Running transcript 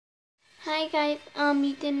guys,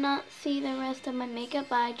 you did not see the rest of my makeup,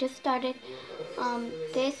 but I just started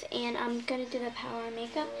this, and I'm gonna do the power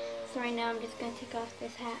makeup. So right now I'm just gonna take off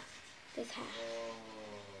this hat.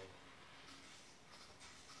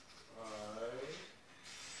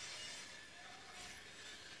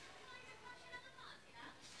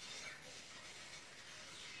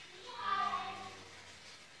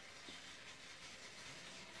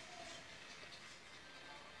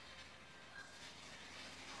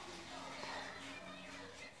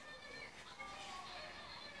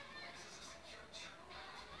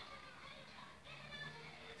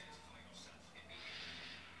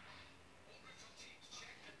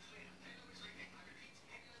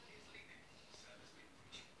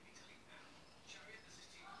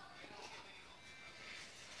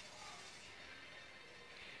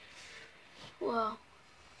 Whoa.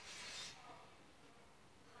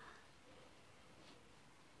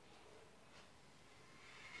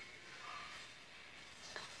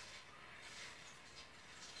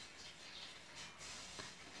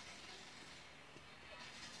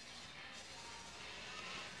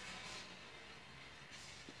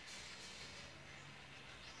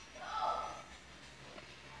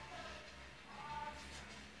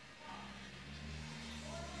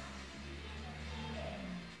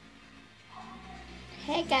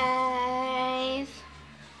 Hey guys.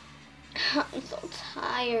 I'm so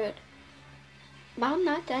tired. But I'm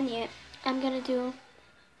not done yet. I'm gonna do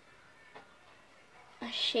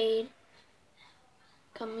a shade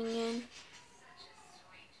coming in.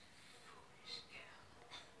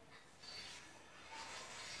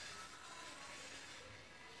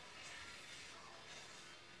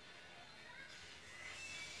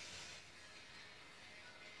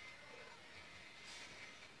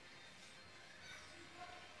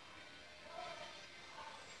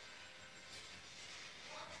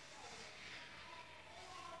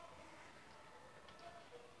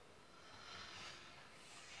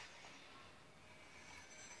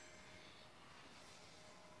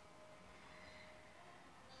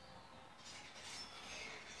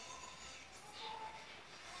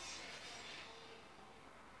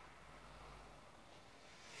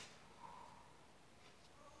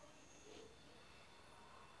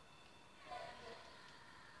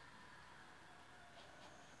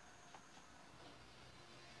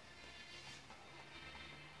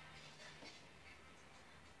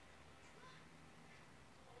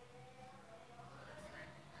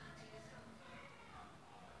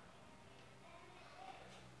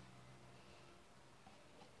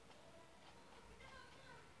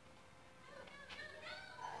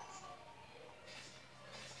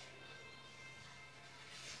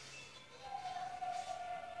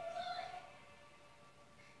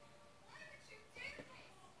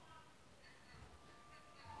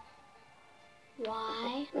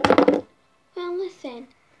 Why? Well, listen.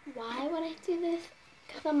 Why would I do this?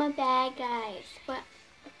 Because I'm a bad guy. What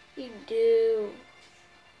you do.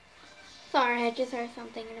 Sorry, I just heard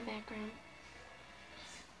something in the background.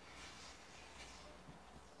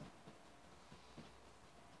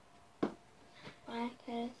 Why?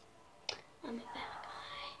 Because I'm a bad guy.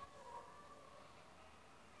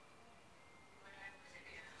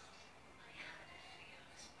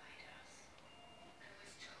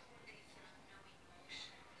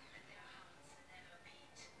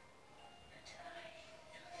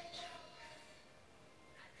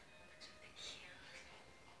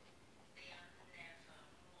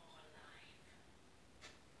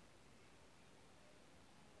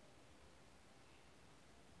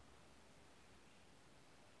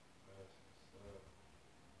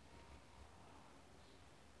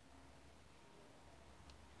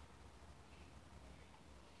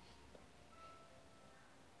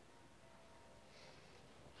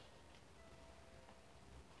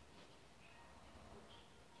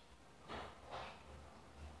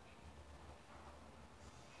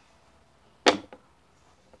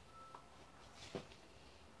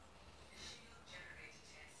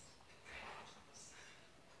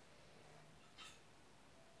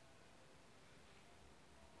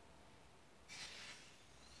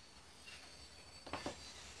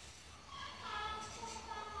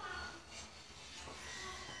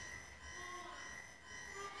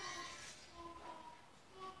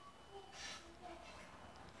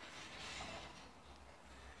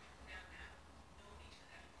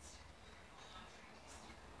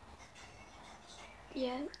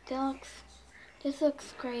 Yeah, this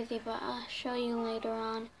looks crazy, but I'll show you later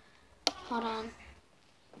on. Hold on.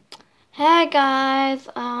 Hey guys,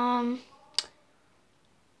 I'm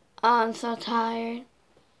so tired.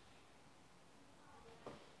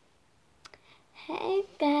 Hey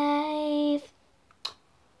guys,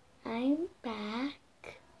 I I'm back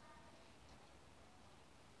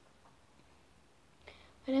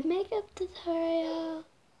with a makeup tutorial.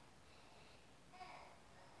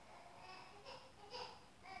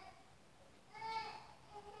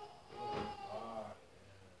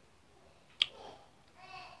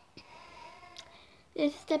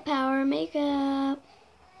 This is the Power Makeup.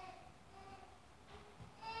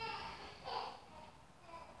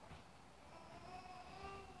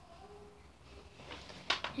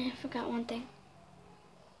 And I forgot one thing.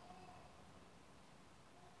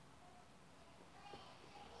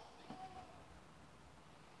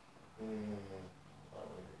 Bam.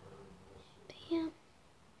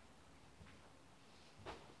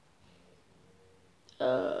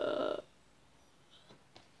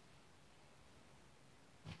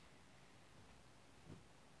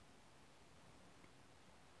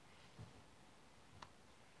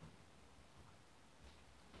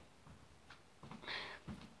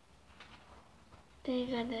 They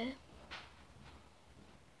got the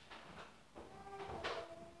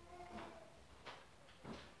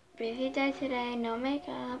busy day today, no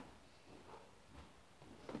makeup.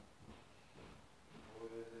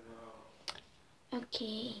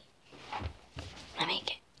 Okay. I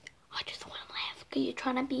make it. I just want to laugh because you're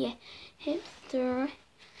trying to be a hipster.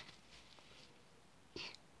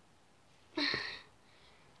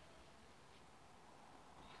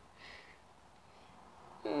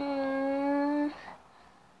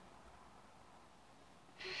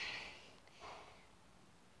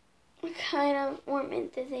 What kind of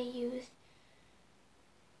ointment did they use?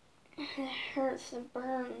 It hurts and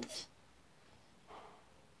burns.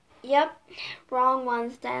 Yep, wrong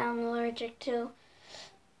ones that I'm allergic to.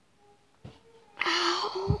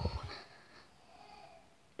 Ow!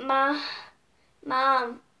 Mom.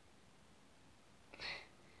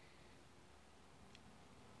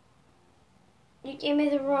 You gave me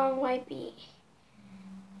the wrong wipey.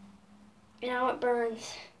 Now it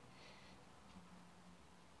burns.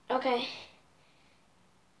 Okay.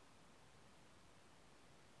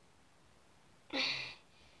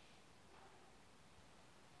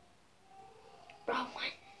 Wrong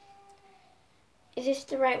one. Is this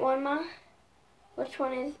the right one, Ma? Which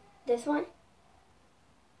one is this one?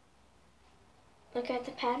 Look at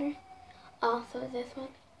the pattern. Also this one.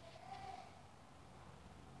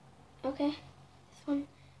 Okay.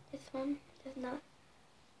 This one does not.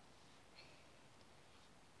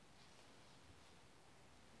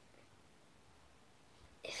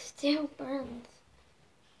 It still burns.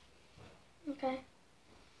 Okay.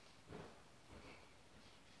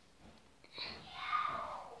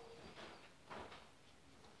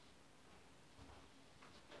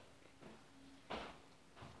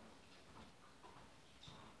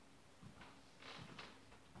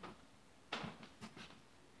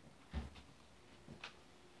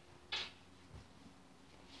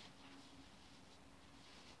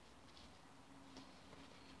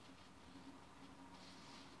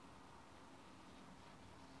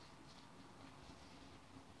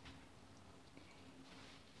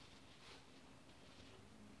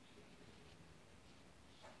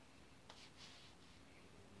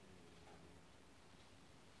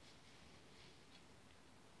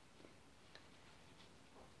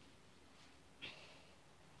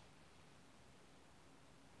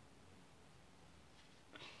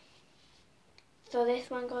 So this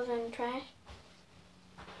one goes in the trash.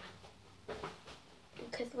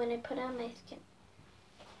 Because when I put on my skin.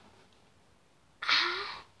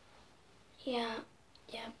 Ah! Yeah,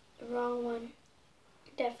 the wrong one.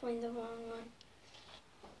 Definitely the wrong one.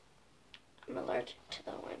 I'm allergic to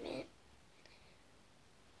the ointment.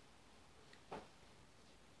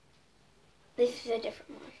 This is a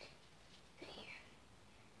different one. Right here.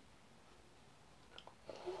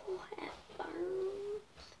 Oh, it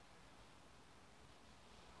burns.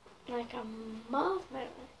 Like a mother.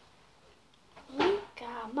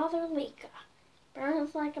 Lika, Mother Lika.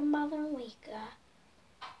 Burns like a Mother Lika.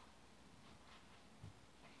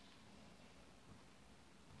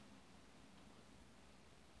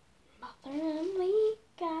 Mother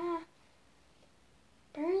Lika.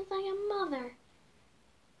 Burns like a mother.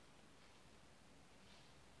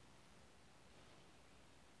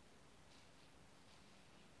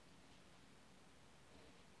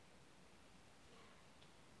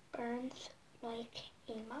 Burns like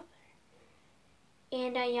a mother.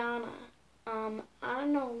 And Ayana, I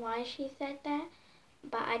don't know why she said that,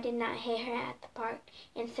 but I did not hit her at the park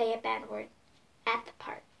and say a bad word at the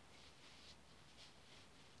park.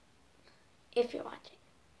 If you're watching.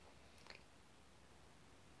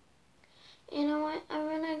 You know what? I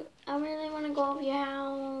really want to go over your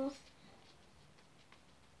house.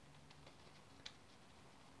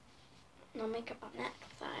 no makeup on that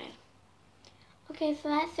side. Okay, so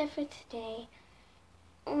that's it for today.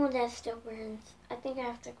 Oh, that still burns. I think I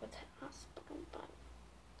have to go to the hospital, but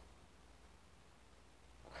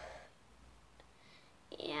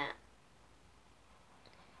yeah,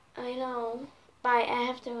 I know. But I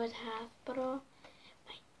have to go to the hospital.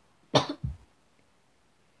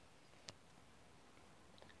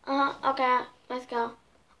 Okay, let's go.